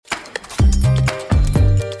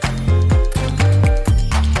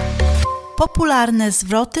Popularne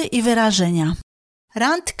zwroty i wyrażenia.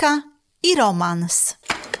 Randka i romans.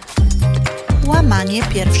 Łamanie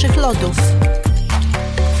pierwszych lodów.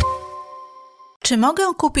 Czy mogę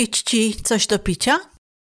kupić ci coś do picia?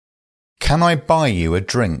 Can I buy you a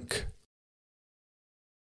drink?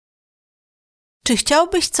 Czy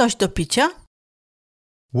chciałbyś coś do picia?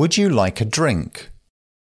 Would you like a drink?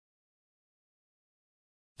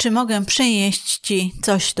 Czy mogę przynieść ci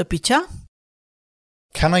coś do picia?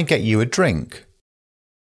 Can I get you a drink?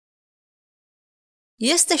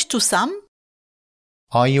 Jesteś tu sam?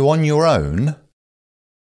 Are you on your own?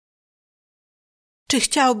 Czy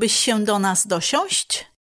chciałbyś się do nas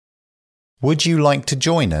dosiąść? Would you like to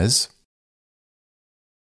join us?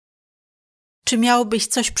 Czy miałbyś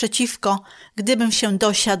coś przeciwko, gdybym się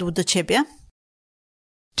dosiadł do ciebie?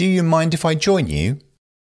 Do you mind if I join you?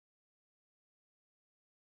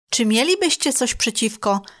 Czy mielibyście coś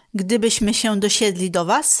przeciwko, gdybyśmy się dosiedli do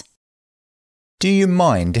was? Do you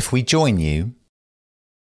mind if we join you?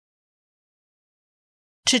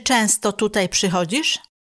 Czy często tutaj przychodzisz?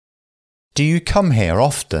 Do you come here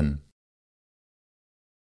often?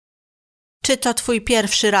 Czy to twój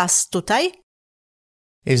pierwszy raz tutaj?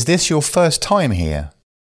 Is this your first time here?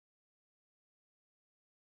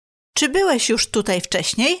 Czy byłeś już tutaj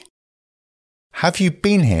wcześniej? Have you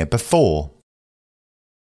been here before?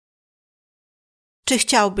 Czy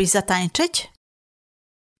chciałbyś zatańczyć?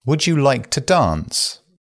 Would you like to dance?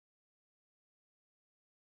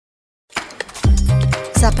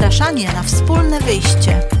 Zapraszanie na wspólne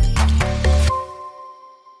wyjście.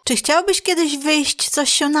 Czy chciałbyś kiedyś wyjść coś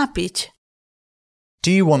się napić?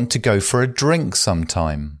 Do you want to go for a drink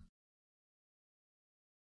sometime?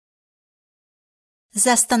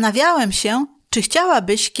 Zastanawiałem się, czy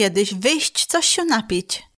chciałabyś kiedyś wyjść coś się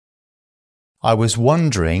napić. I was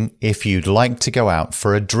wondering if you'd like to go out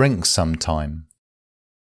for a drink sometime.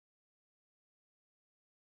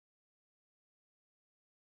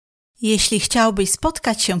 Jeśli chciałbyś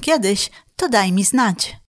spotkać się kiedyś, to daj mi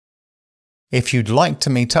znać. If you'd like to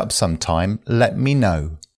meet up sometime, let me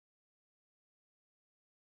know.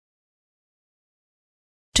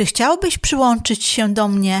 Czy chciałbyś przyłączyć się do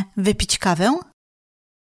mnie, wypić kawę?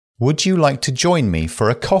 Would you like to join me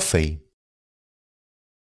for a coffee?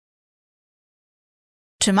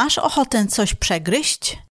 Czy masz ochotę coś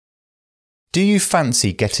przegryźć? Do you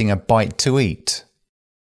fancy getting a bite to eat?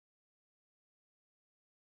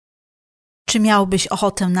 Czy miałbyś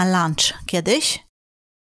ochotę na lunch kiedyś?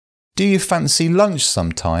 Do you fancy lunch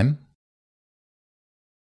sometime?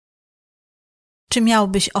 Czy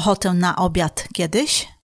miałbyś ochotę na obiad kiedyś?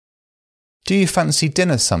 Do you fancy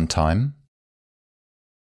dinner sometime?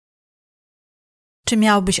 Czy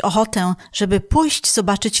miałbyś ochotę, żeby pójść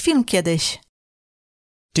zobaczyć film kiedyś?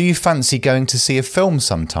 Do you fancy going to see a film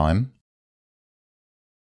sometime?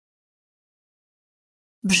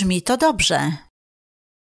 Brzmi to dobrze.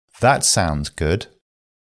 That sounds good.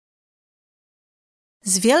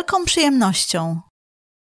 Z wielką przyjemnością.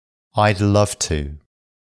 I'd love to.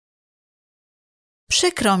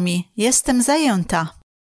 Przykro mi, jestem zajęta.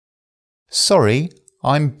 Sorry,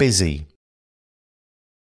 I'm busy.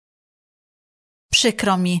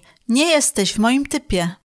 Przykro mi, nie jesteś w moim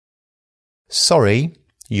typie. Sorry,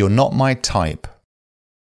 you're not my type.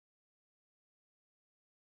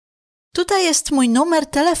 Tutaj jest mój numer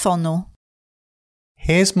telefonu.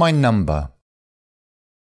 Here's my number.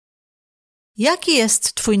 Jaki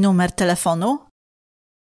jest twój numer telefonu?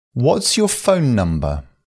 What's your phone number?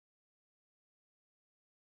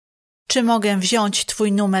 Czy mogę wziąć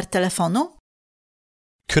twój numer telefonu?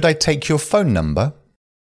 Could I take your phone number?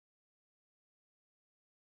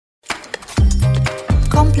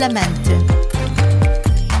 Komplementy.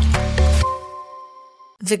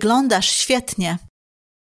 Wyglądasz świetnie.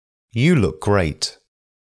 You look great.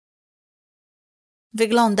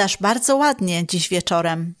 Wyglądasz bardzo ładnie dziś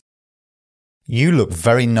wieczorem. You look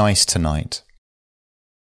very nice tonight.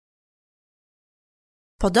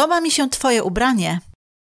 Podoba mi się twoje ubranie.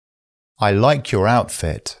 I like your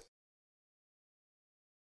outfit.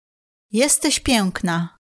 Jesteś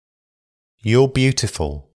piękna. You're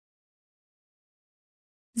beautiful.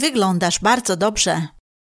 Wyglądasz bardzo dobrze.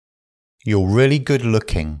 You're really good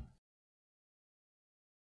looking.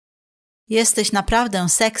 Jesteś naprawdę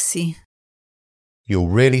sexy.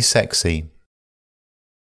 You're really sexy.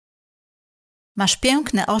 Masz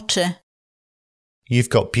piękne oczy. You've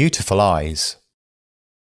got beautiful eyes.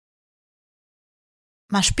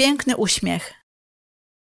 Masz piękny uśmiech.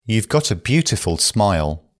 You've got a beautiful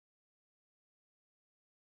smile.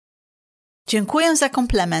 Dziękuję za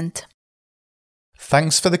komplement.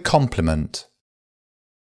 Thanks for the compliment.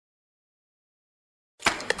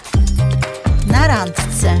 Na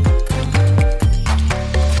randce.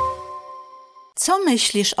 Co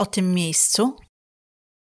myślisz o tym miejscu?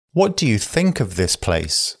 What do you think of this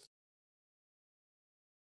place?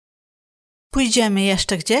 Pójdziemy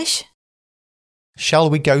jeszcze gdzieś? Shall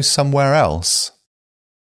we go somewhere else?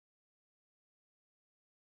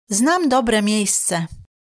 Znam dobre miejsce.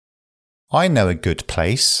 I know a good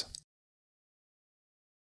place.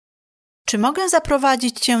 Czy mogę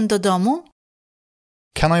zaprowadzić cię do domu?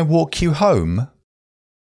 Can I walk you home?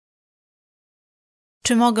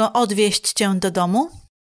 Czy mogę odwieźć cię do domu?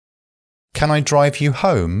 Can I drive you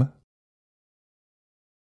home?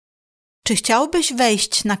 Czy chciałbyś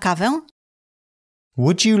wejść na kawę?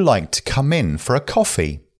 Would you like to come in for a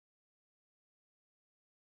coffee?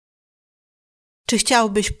 Czy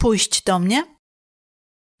chciałbyś pójść do mnie?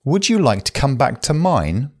 Would you like to come back to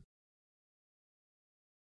mine?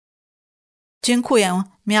 Dziękuję,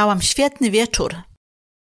 miałam świetny wieczór.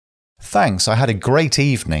 Thanks, I had a great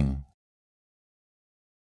evening.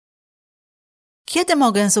 Kiedy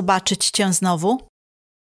mogę zobaczyć cię znowu?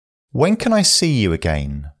 When can I see you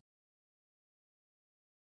again?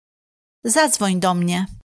 Zadzwoń do mnie.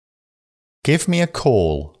 Give me a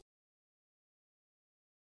call.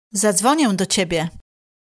 Zadzwonię do ciebie.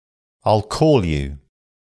 I'll call you.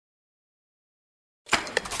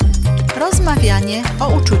 Rozmawianie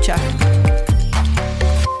o uczuciach.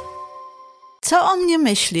 Co o mnie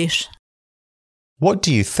myślisz? What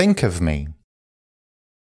do you think of me?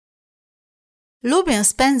 Lubię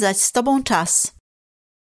spędzać z tobą czas.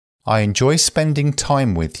 I enjoy spending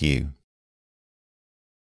time with you.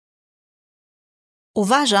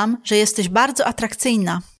 Uważam, że jesteś bardzo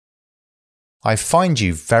atrakcyjna. I find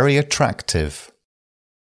you very attractive.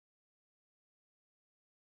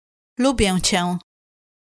 Lubię cię.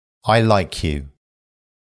 I like you.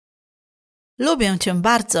 Lubię cię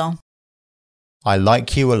bardzo. I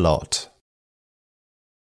like you a lot.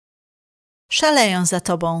 Szaleję za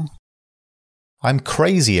tobą. I'm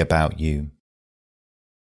crazy about you.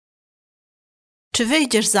 Czy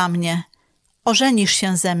wyjdziesz za mnie? Ożenisz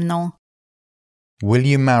się ze mną. Will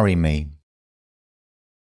you marry me?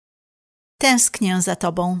 Tęsknię za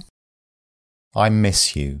tobą. I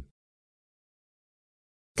miss you.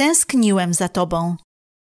 Tęskniłem za tobą.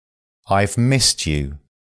 I've missed you.